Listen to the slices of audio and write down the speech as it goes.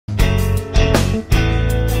Hey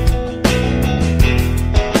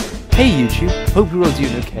YouTube, hope you're all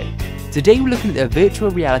doing okay. Today we're looking at a virtual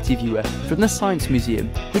reality viewer from the Science Museum,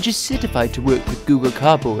 which is certified to work with Google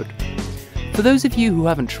Cardboard. For those of you who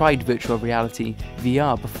haven't tried virtual reality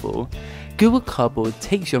VR before, Google Cardboard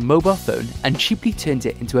takes your mobile phone and cheaply turns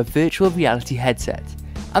it into a virtual reality headset,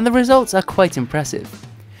 and the results are quite impressive.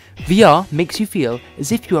 VR makes you feel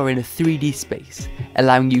as if you are in a 3D space,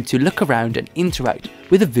 allowing you to look around and interact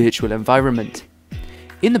with a virtual environment.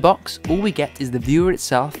 In the box, all we get is the viewer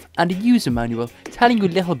itself and a user manual telling you a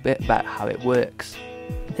little bit about how it works.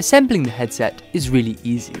 Assembling the headset is really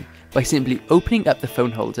easy by simply opening up the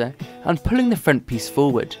phone holder and pulling the front piece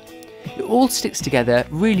forward. It all sticks together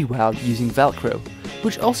really well using velcro,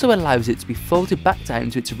 which also allows it to be folded back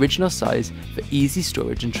down to its original size for easy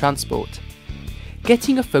storage and transport.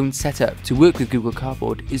 Getting a phone set up to work with Google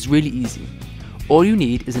Cardboard is really easy. All you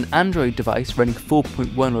need is an Android device running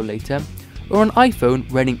 4.1 or later, or an iPhone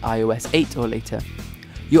running iOS 8 or later.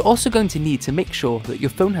 You're also going to need to make sure that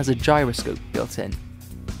your phone has a gyroscope built in.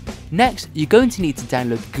 Next, you're going to need to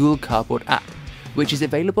download the Google Cardboard app, which is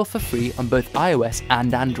available for free on both iOS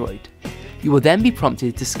and Android. You will then be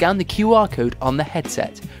prompted to scan the QR code on the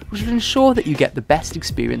headset, which will ensure that you get the best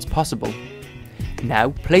experience possible. Now,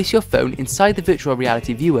 place your phone inside the virtual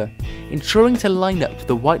reality viewer, ensuring to line up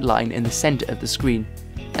the white line in the centre of the screen,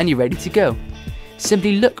 and you're ready to go.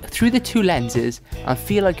 Simply look through the two lenses and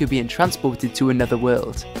feel like you're being transported to another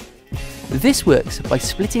world. This works by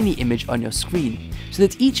splitting the image on your screen so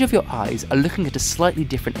that each of your eyes are looking at a slightly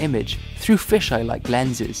different image through fisheye-like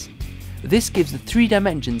lenses. This gives the 3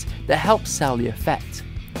 dimensions that help sell the effect.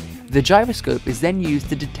 The gyroscope is then used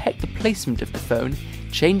to detect the placement of the phone,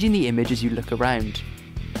 changing the image as you look around.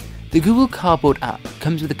 The Google Cardboard app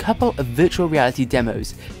comes with a couple of virtual reality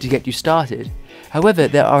demos to get you started. However,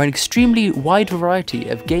 there are an extremely wide variety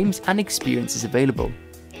of games and experiences available.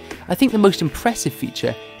 I think the most impressive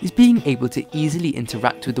feature is being able to easily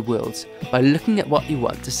interact with the worlds by looking at what you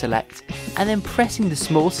want to select and then pressing the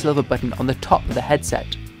small silver button on the top of the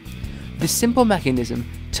headset. This simple mechanism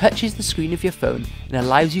touches the screen of your phone and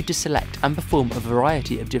allows you to select and perform a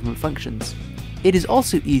variety of different functions. It is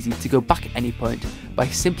also easy to go back at any point by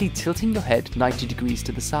simply tilting your head 90 degrees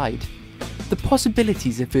to the side. The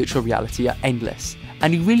possibilities of virtual reality are endless,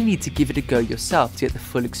 and you really need to give it a go yourself to get the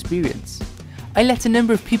full experience. I let a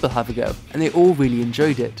number of people have a go, and they all really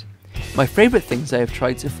enjoyed it. My favourite things I have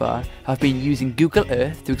tried so far have been using Google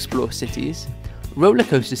Earth to explore cities, roller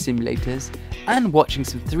coaster simulators, and watching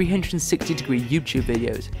some 360-degree YouTube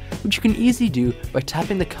videos, which you can easily do by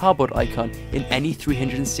tapping the cardboard icon in any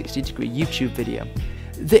 360-degree YouTube video.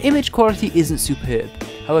 The image quality isn't superb,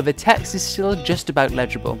 however text is still just about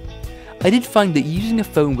legible. I did find that using a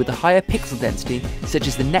phone with a higher pixel density, such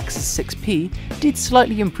as the Nexus 6P, did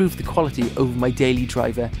slightly improve the quality over my daily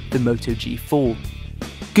driver, the Moto G4.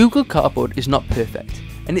 Google Cardboard is not perfect,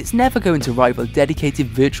 and it's never going to rival dedicated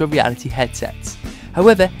virtual reality headsets.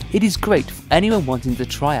 However, it is great for anyone wanting to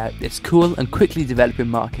try out this cool and quickly developing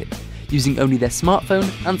market, using only their smartphone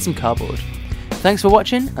and some cardboard. Thanks for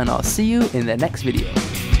watching, and I'll see you in the next video.